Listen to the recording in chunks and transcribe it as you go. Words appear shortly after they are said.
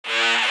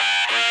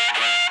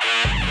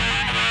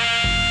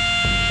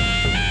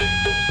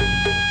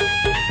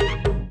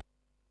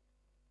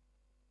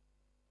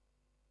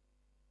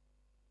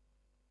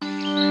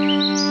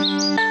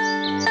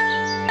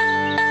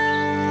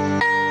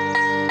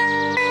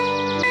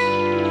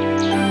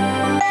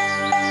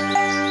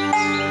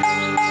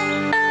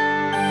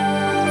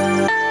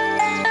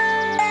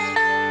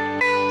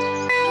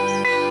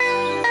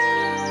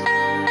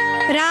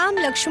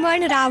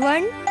लक्ष्मण,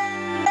 रावण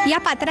या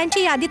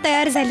पात्रांची यादी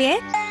तयार झाली आहे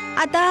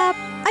आता.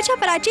 अच्छा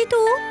प्राची,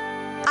 तू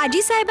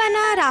आजी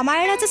साहेबांना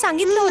रामायणाचं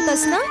सांगितलं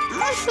होतंस ना?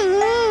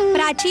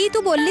 प्राची,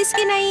 तू बोललीस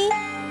की नाही?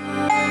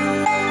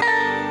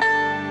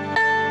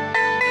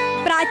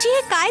 प्राची,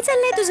 हे काय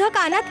चाललंय तुझं?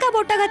 कानात का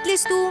बोटं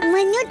घातलीस तू?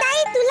 मनु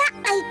ताई, तुला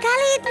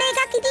ऐकायला येत नाही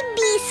का किती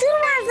बेसूर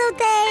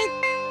वाजवतायत?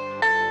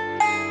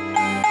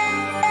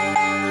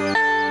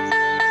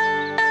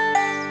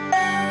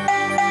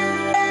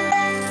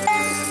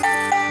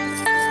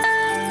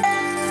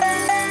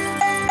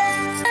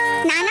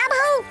 नाना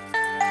भाऊ,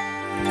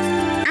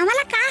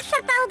 आम्हाला का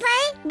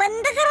सतावताय?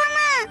 बंद करा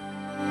ना.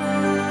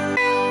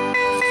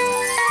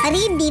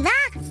 अरे दिवा,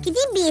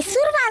 किती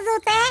बेसूर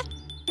वाजवताय.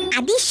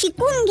 आधी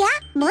शिकून घ्या,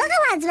 मग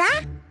वाजवा.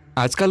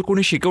 आजकाल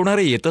कोणी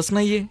शिकवणारे येतच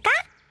नाहीये. का?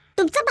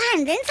 तुमचं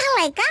भांडण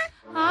झालंय का?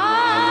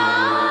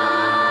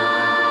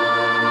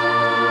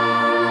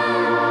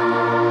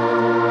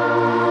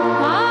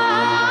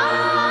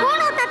 कोण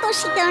होता तो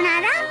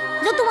शिकवणारा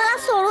जो तुम्हाला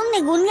सोडून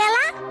निघून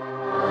गेला?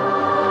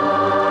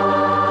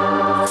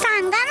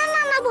 सांगा ना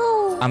नाना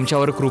भाऊ.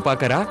 आमच्यावर कृपा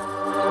करा,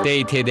 ते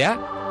इथे द्या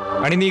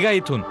आणि निघा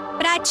इथून.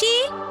 प्राची,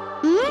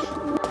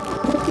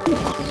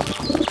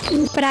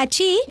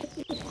 प्राची,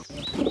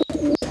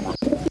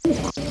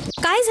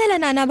 काय झालं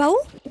नाना भाऊ?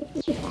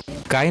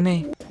 काय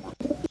नाही.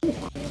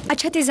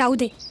 अच्छा, ते जाऊ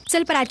दे.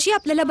 चल प्राची,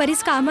 आपल्याला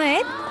बरीच कामं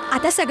आहेत.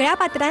 आता सगळ्या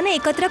पात्रांना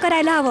एकत्र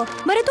करायला हवं.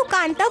 बरं, तू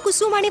कांता,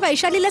 कुसुम आणि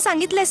वैशालीला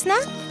सांगितलंस ना?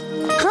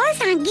 हो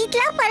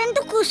सांगितलं,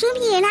 परंतु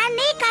कुसुम येणार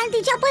नाही कारण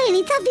तिच्या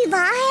बहिणीचा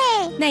विवाह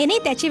आहे. नाही नाही,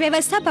 त्याची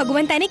व्यवस्था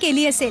भगवंताने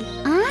केली असेल.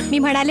 मी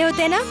म्हणाले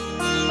होते ना,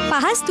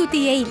 पाहास तू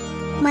ती येईल.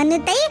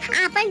 म्हणताई,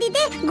 आपण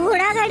तिथे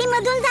घोडागाडी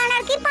मधून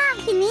जाणार की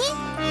पालखीनी?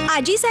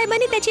 आजी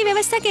साहेबांनी त्याची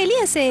व्यवस्था केली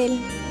असेल.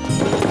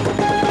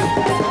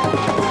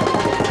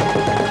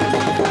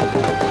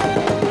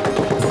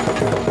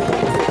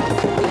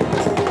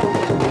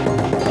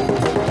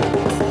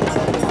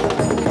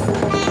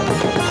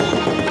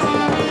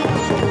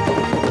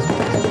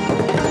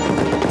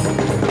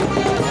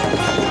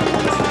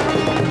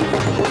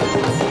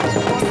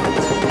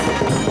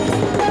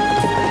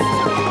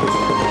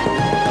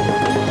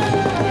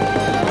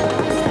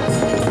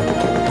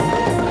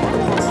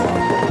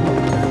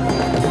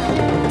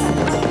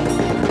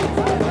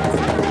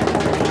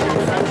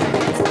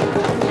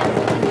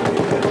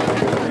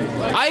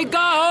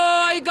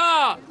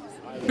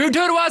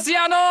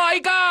 विठुरवासियानो,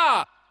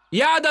 ऐका.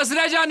 या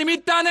दसऱ्याच्या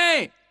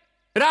निमित्ताने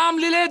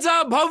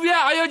रामलीलेचं भव्य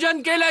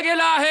आयोजन केलं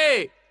गेलं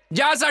आहे,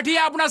 ज्यासाठी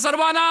आपणा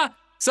सर्वांना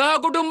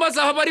सहकुटुंब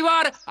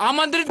सहपरिवार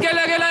आमंत्रित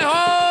केलं गेलंय. हो,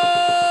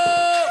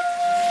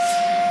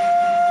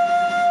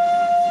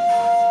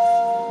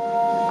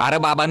 अरे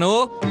बाबानो,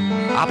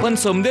 आपण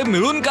समदे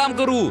मिळून काम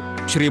करू.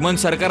 श्रीमंत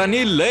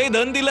सरकारांनी लय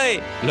धन दिलंय,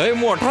 लय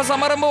मोठा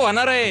समारंभ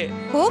होणार आहे.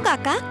 हो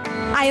काका,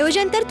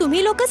 आयोजन तर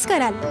तुम्ही लोकच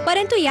कराल,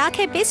 परंतु या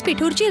खेपेस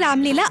पिठूरची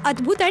रामलीला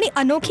अद्भुत आणि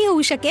अनोखी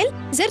होऊ शकेल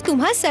जर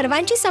तुम्हा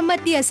सर्वांची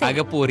संमती असेल.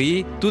 अगं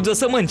पोरी, तू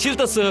जसं म्हणशील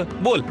तसं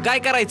बोल, काय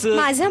करायचं?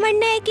 माझं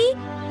म्हणणं आहे की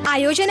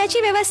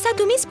आयोजनाची व्यवस्था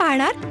तुम्हीच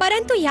पाहणार,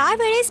 परंतु या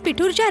वेळेस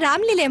पिठूरच्या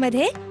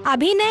रामलीलेमध्ये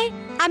अभिनय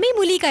आम्ही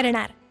मुली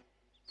करणार.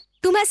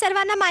 तुम्हा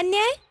सर्वांना मान्य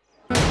आहे?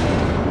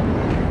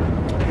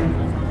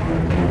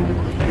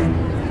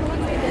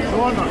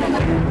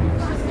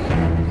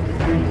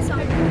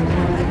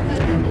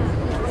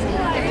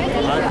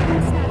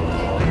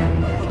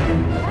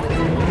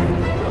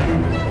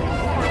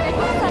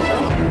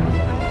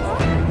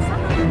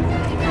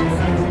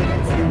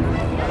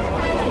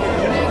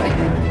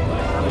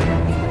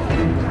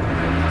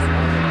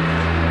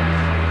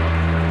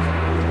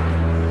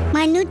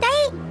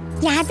 मनुताई,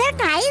 या तर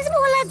काहीच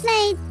बोलत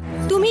नाहीत.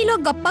 तुम्ही लोक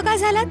गप्प का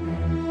झालात?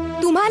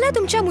 तुम्हाला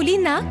तुमच्या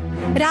मुलींना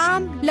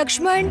राम,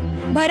 लक्ष्मण,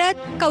 भरत,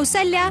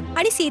 कौसल्या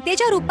आणि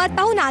सीतेच्या रूपात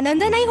पाहून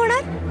आनंद नाही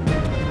होणार?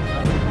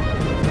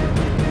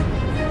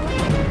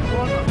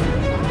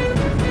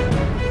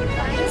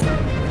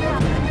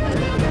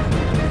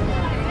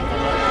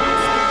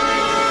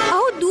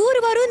 अहो,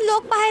 दूरवरून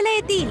लोक पाहायला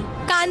येतील.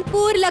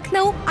 कानपूर,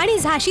 लखनौ आणि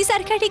झाशी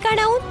सारख्या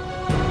ठिकाणाहून.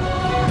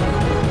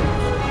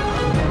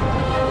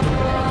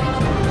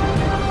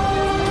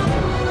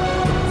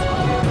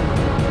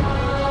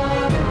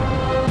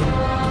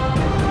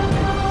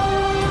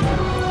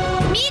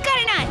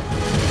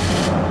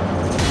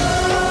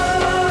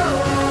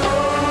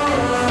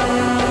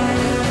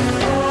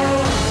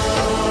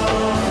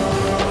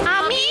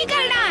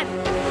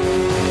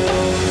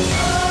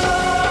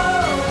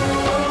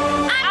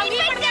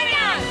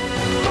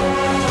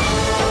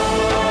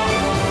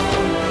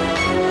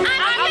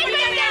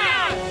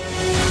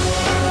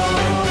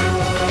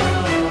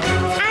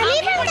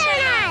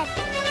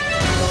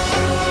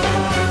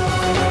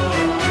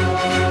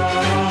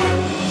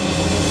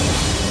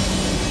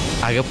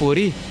 अगं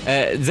पोरी,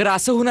 जर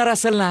असं होणार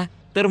असेल ना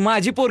तर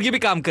माझी पोरगी बी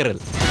काम करेल.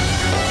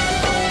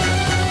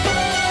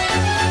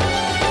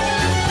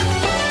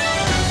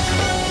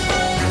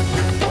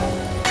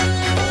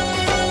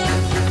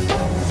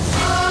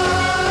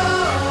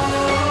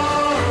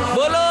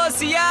 बोलो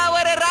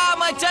सियावर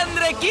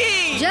रामचंद्र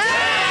की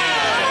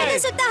जय,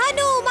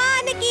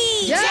 हनुमान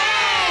की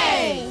जय.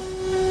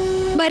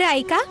 बरं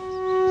ऐका,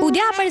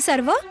 उद्या आपण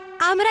सर्व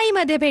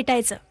आमराईमध्ये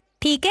भेटायचं,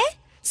 ठीक आहे?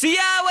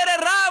 सियावर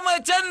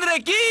रामचंद्र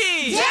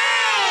की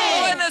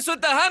पवन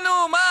सुत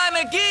हनुमान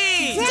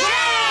की.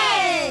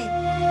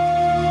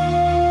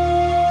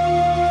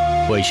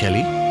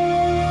 वैशाली,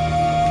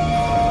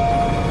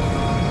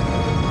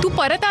 तू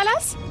परत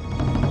आलास?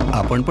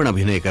 आपण पण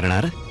अभिनय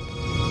करणार?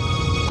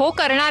 हो,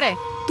 करणार आहे.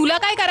 तुला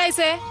काय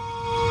करायचंय?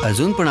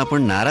 अजून पण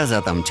आपण नाराज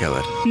आहात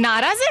आमच्यावर.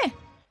 नाराज आहे?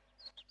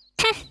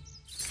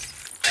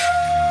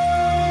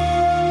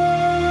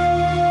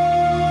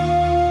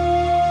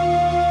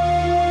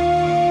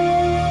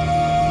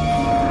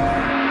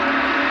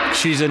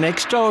 She's an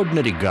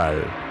extraordinary girl.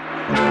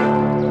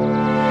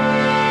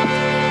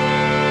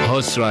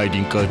 Horse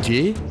riding करते,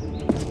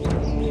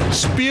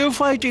 स्पीअर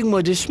फायटिंग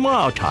मध्ये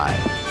स्मार्ट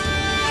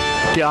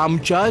आहे. ते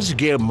आमच्याच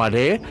गेम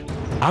मध्ये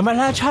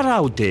आम्हाला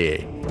हरवते.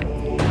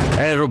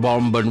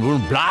 एअरबॉम्ब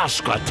बनवून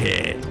ब्लास्ट करते.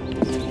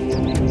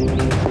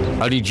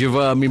 आणि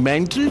जेव्हा आम्ही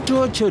मेंटल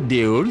टॉर्चर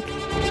देऊन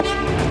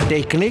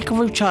टेक्निक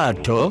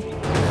विचारतो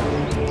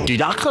ती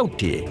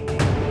दाखवते.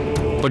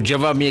 पण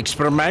जेव्हा मी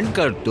एक्सपेरिमेंट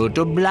करतो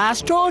तो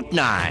ब्लास्ट होत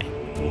नाही.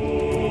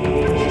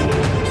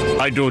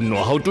 I don't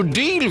know how to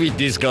deal with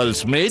these girls,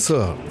 mate.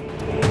 Sir,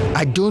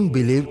 I don't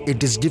believe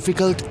it is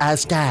difficult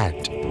as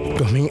that.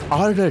 Tommy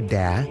ordered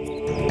that,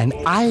 and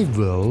I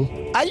will.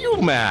 Are you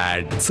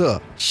mad? Sir,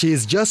 she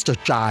is just a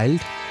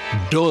child.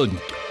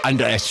 Don't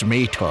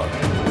underestimate her.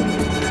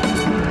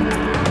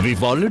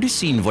 We've already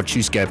seen what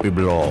she's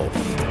capable of.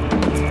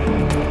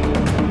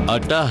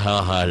 आता हा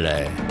हाल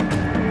आहे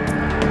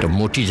तर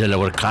मोठी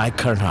झाल्यावर काय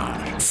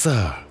करणार?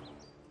 Sir,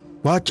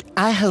 what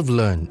I have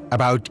learned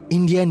about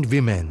Indian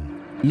women.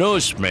 No,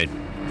 Smith.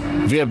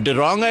 We have the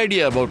wrong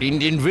idea about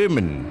Indian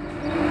women.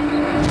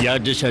 या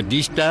जशा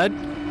दिसतात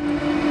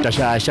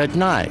तशा असत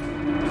नाही.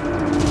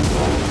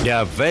 They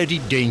are very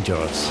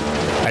dangerous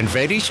and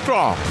very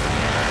strong.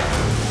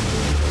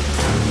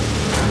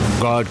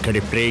 God कडे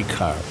प्रे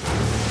कर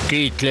की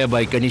इथल्या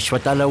बायकांनी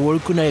स्वतःला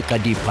ओळखू नये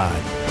कधी पण.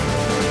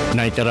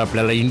 नाहीतर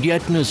आपल्याला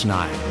इंडियातनच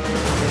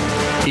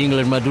नाही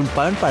इंग्लंडमधून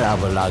पण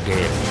पळावं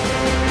लागेल.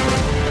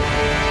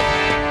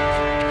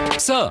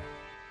 सर,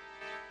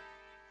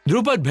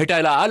 ध्रुपद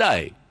भेटायला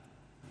आलाय.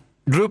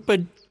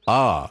 ध्रुपद,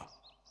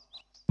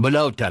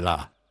 बोलाव त्याला.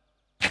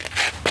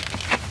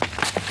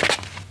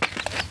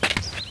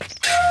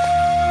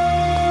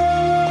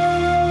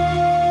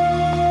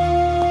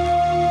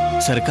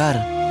 सरकार,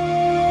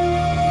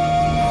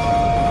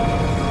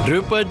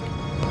 ध्रुपद,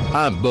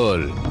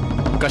 बोल,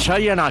 कशा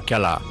या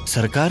नाक्याला?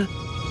 सरकार,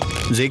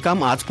 जे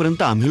काम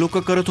आजपर्यंत आम्ही लोक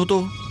करत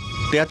होतो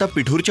ते आता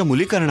पिठूरच्या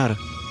मुली करणार.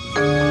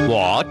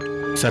 What?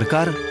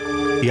 सरकार,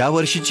 या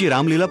वर्षीची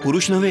रामलीला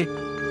पुरुष नव्हे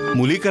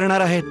मुली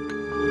करणार आहेत.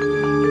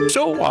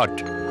 So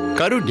what?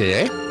 करू दे.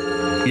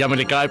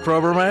 यामध्ये काय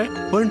प्रॉब्लेम आहे?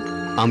 पण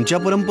आमच्या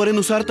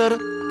परंपरेनुसार तर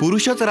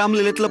पुरुषच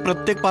रामलीलेतलं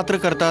प्रत्येक पात्र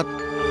करतात.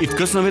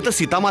 इतकंच नव्हे तर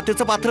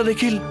सीतामातेचं पात्र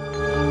देखील.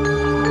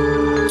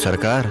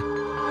 सरकार,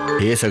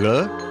 हे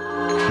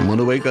सगळं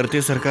मनुबाई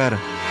करते. सरकार,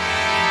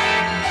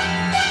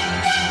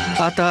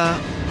 आता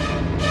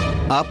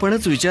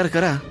आपणच विचार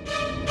करा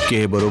की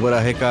हे बरोबर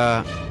आहे का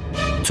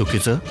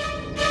चुकीचं.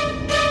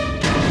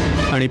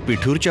 आणि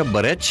पिठूरच्या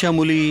बऱ्याचशा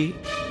मुली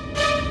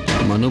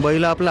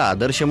मनुबाईला आपला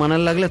आदर्श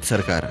मानायला लागल्यात.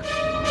 सरकार,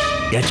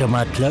 याचा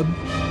मतलब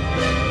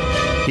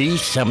ही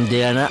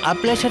समद्यानं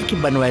आपल्यासारखी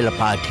बनवायला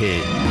पाहिजे.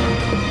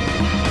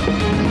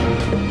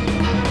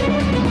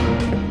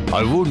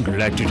 I won't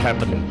let it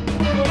happen.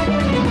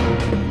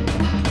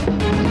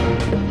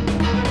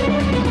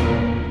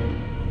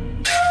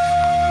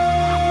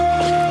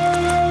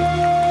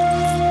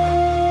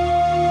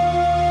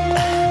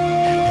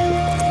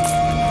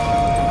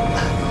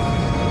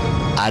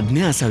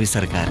 आज्ञा असावी.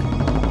 सरकार,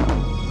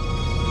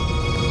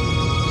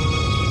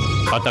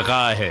 आता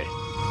काय आहे?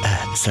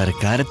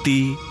 सरकार,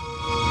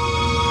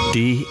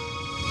 ती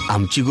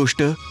आमची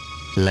गोष्ट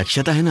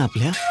लक्षात आहे ना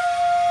आपल्या?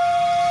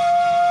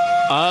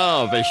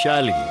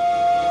 वैशाली.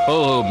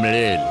 हो,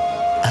 मिळेल,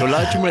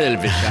 तुलाच मिळेल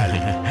वैशाली.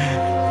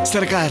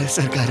 सरकार,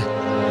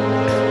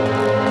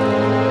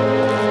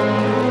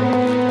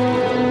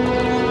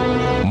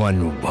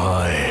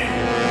 मनुबाई.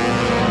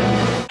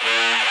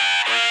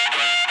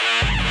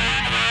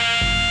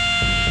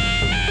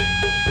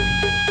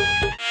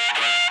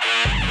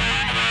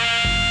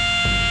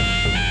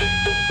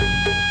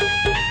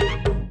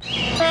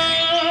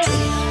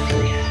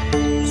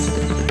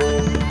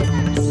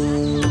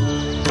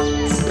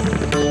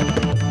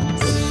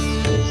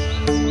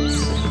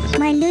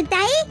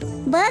 मनुताई,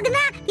 बघ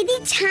ना किती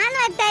छान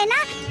वाटतंय ना.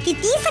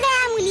 किती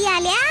सगळ्या मुली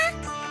आल्या.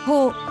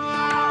 हो,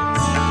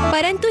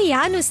 परंतु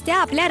या नुसत्या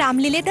आपल्या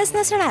रामलीलेतच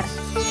नसणार.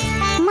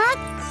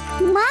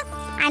 मग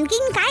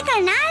आणखीन काय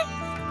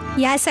करणार?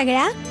 या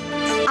सगळ्या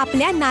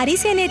आपल्या नारी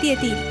सेनेत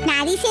येतील.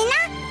 नारी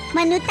सेना?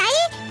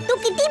 मनुताई, तू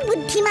किती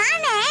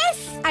बुद्धिमान आहेस.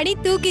 आणि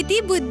तू किती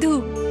बुद्धू.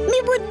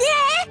 मी बुद्धी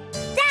आहे?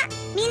 जा,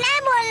 मी नाही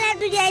बोलणार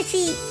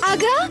तुझ्याशी.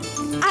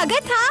 अगं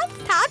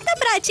थांब ना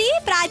प्राची.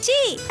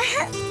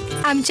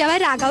 आमच्यावर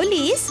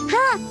रागावलीस?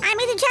 हो,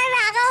 आम्ही तुझ्यावर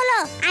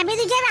रागावलो. आम्ही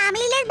तुझ्या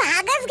रामलीलेत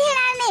भागच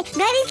घेणार नाही.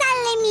 घरी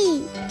चालले मी.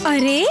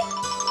 अरे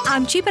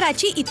आमची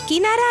प्राची इतकी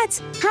नाराज.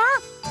 हो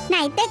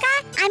नाही ते काय,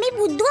 आम्ही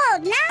बुद्धू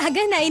आहोत ना.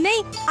 अगं नाही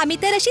नाही, आम्ही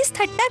तर अशीच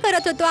थट्टा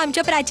करत होतो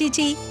आमच्या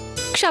प्राचीची.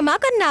 क्षमा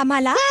कर ना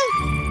आम्हाला.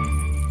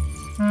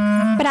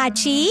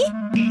 प्राची,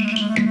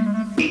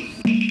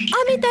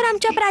 आम्ही तर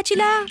आमच्या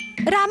प्राचीला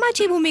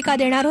रामाची भूमिका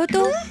देणार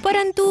होतो,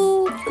 परंतु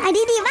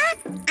अरे देवा,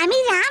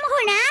 आम्ही राम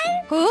होणार.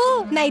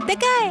 हो नाही तर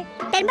काय.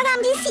 तर मग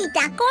आमची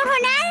सीता कोण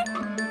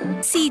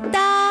होणार?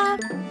 सीता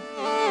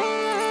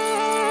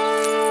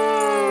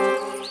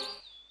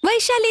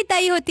वैशाली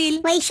ताई होतील.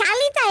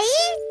 वैशाली ताई.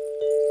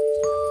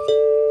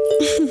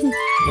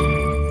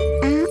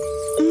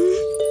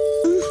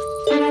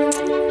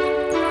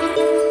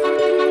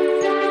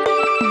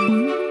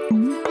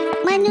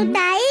 मनु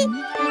ताई,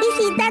 ही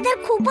सीता तर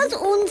खूपच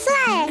उंच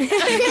आहे.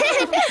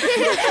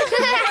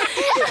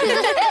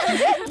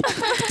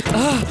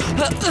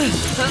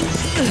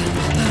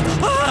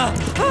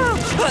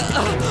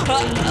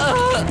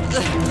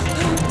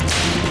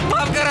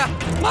 माफ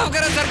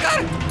करा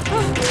सरकार,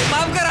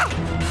 माफ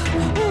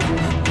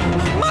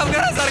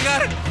करा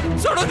सरकार,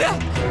 सोडू द्या.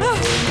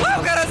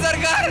 माफ करा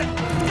सरकार,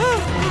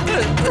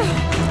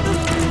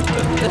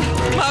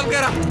 माफ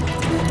करा,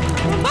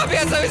 माफी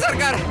असावी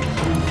सरकार.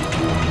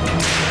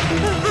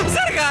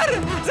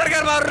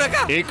 सरकार मारू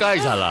नका. हे काय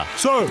झाला?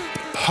 सर,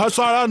 हा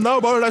साळा न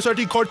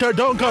भरण्यासाठी खोटे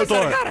ढोंग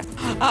करतोय. सरकार,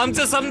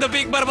 आमचं समद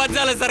पीक बर्बाद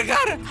झालं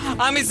सरकार.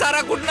 आम्ही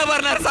सारा कुठनं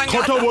भरणार सांगा.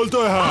 खोटं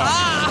बोलतोय हा.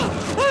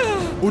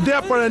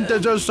 उद्यापर्यंत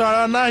जर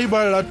साळा नाही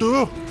भरला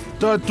तू,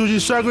 तर तुझी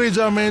सगळी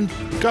जमीन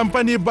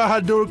कंपनी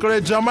बहादूरकडे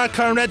जमा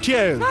करण्यात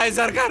येईल. नाही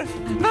सरकार.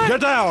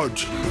 Get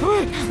out.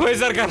 होय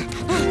सरकार.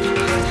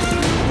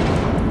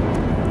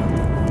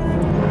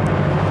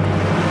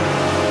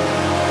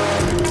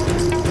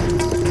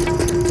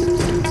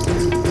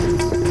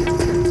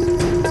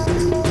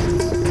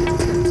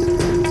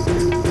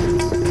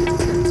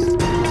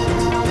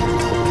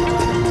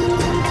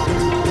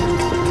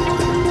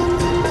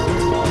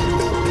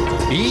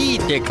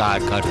 ते काय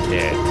करते?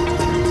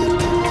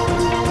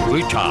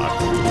 विचार.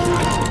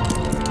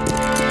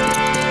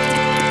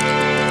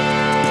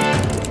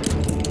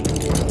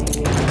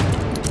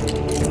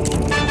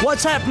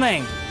 What's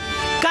happening?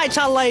 काय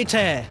चाललंय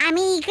इथे?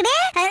 आम्ही इकडे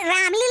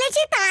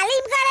रामलीलेची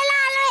तालीम करायला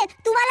आलोय.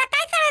 तुम्हाला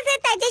काय करायचंय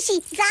त्याच्याशी?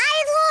 जा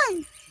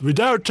इथून.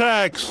 विदाउट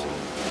टॅक्स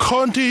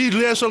कोणतीही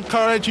रिहर्सल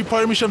करायची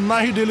परमिशन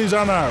नाही दिली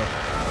जाणार.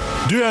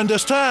 Do you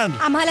understand?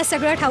 आम्हाला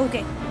सगळं ठाऊक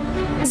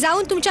आहे.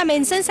 जाऊन तुमच्या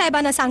मेन्सन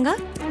साहेबांना सांगा,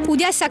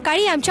 उद्या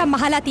सकाळी आमच्या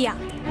महालात या.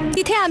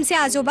 तिथे आमचे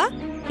आजोबा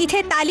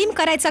इथे तालीम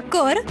करायचा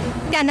कर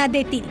त्यांना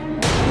देतील.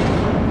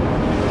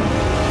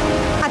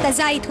 आता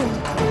जा इथून.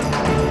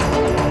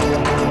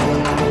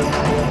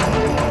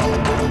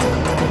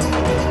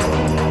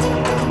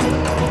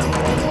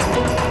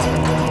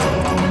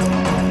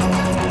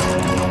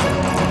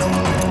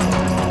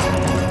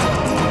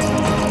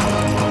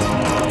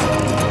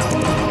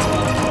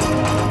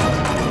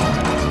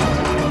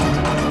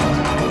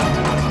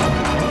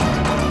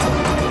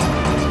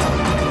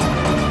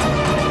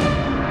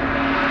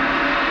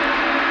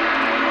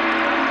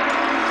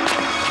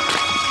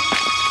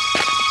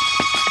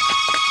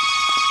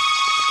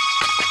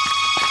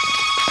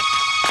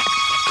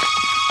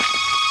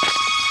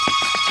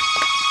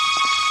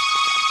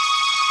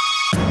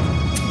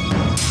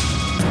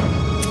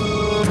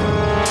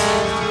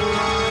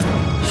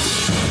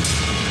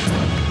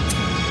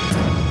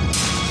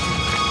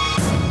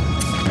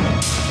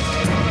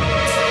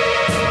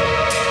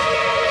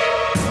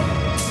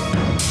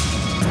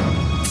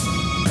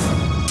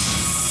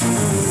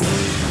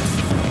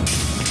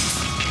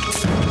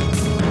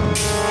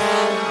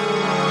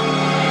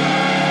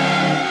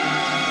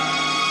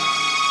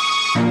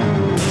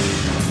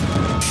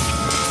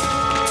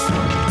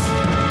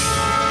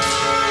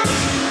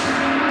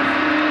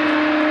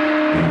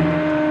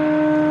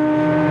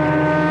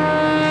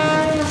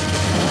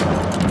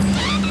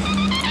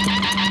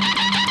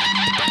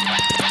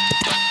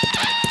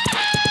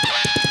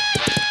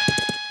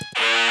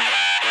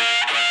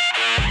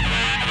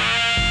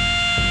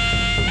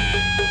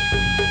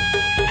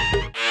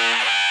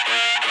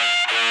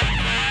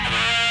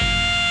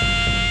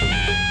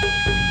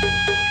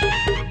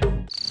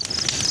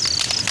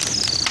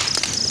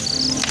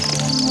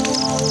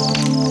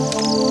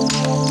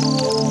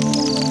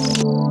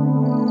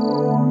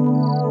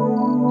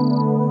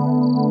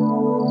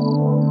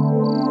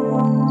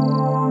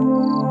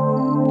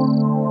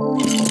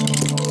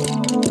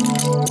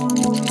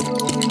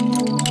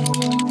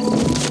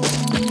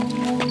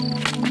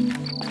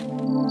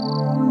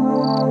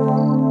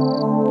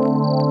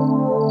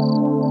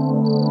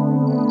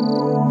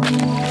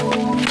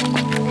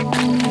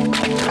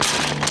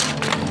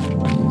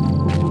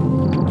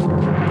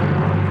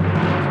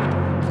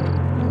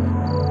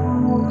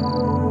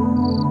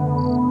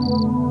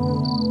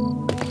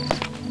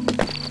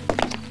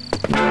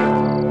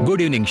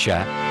 Good evening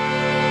Shah.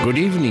 Good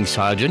evening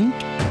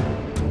sergeant.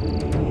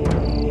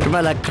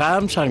 तुम्हाला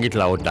काम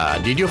सांगितला होता.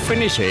 Did you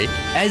finish it?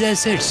 As I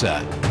said sir,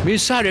 मी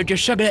साऱ्याच्या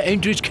सगळ्या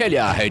एंट्रीज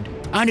केल्या आहेत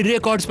आणि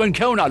रेकॉर्ड्स पण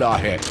घेऊन आलो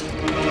आहे.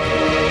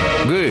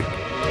 गुड.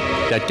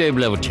 त्या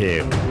टेबलवर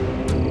ठेव.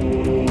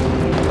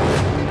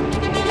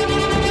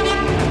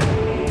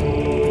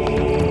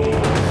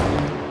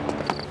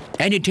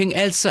 Anything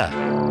else, sir?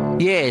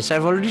 Yes,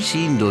 I've already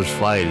seen those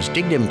files.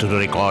 Take them to the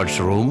records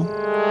room.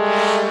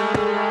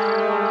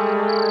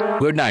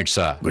 Good night,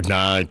 sir. Good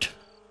night.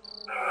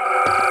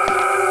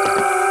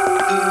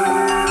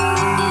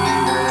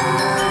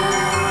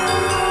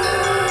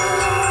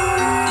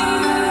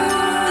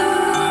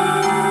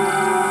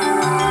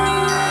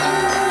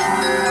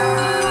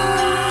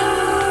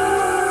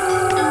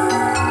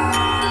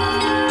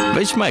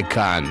 Where's my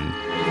gun?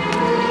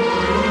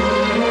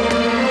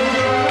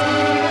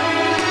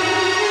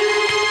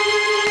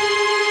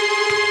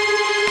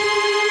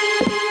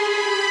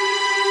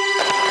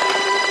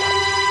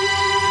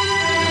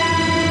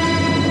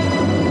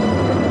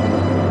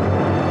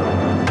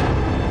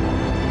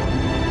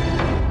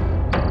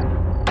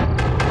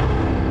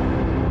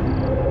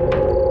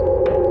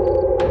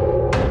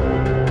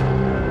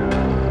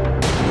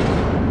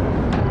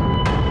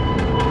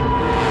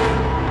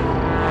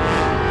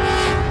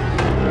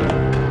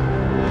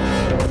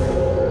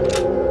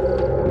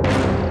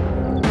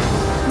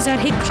 जर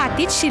हे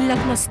खातीच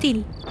शिल्लक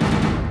नसतील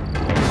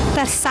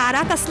तर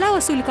सारा कसला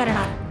वसूल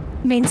करणार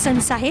mention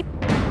Saheb?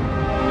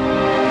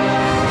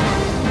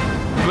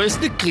 Where's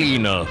the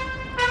cleaner?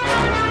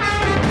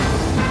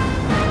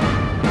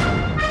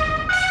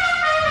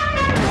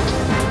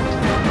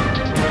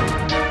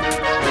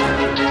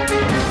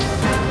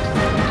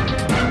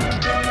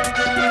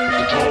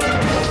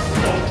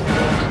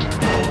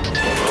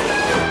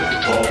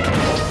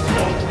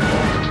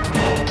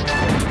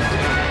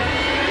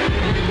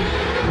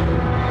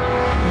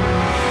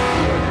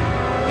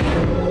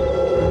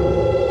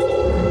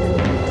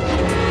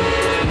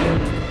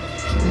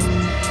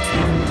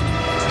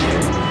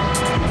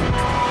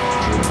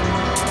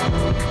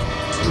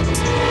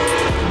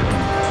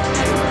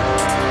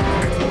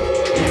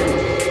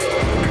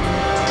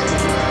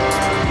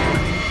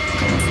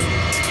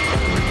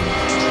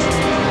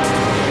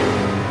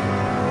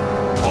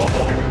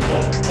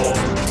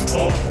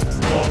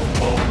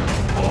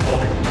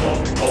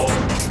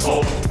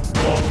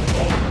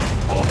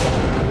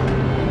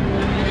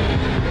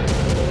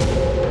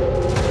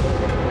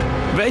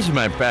 Where's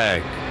my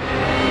bag?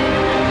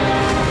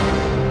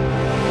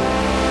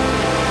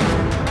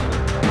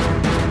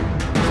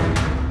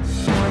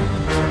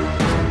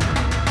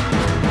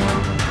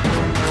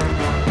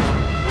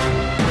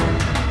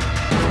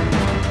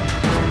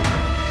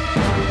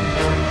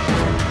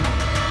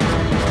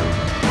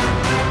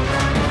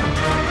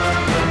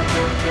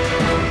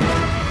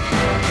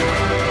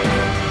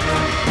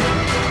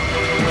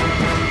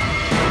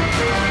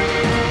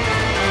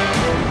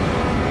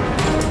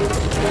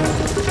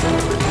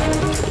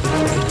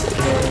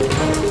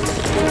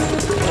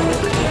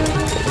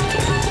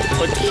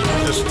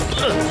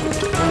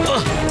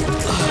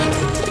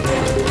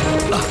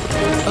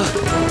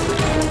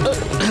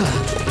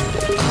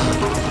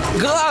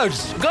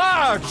 Guards!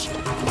 Guards!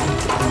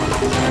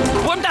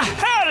 What the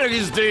hell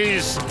is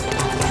this?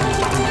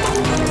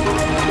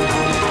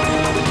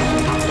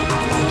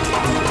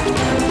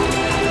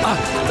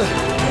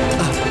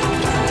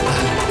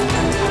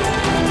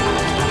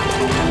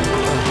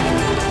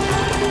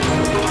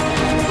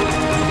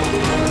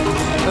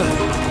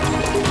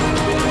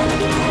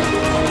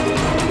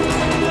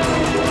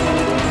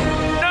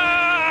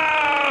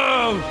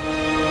 No!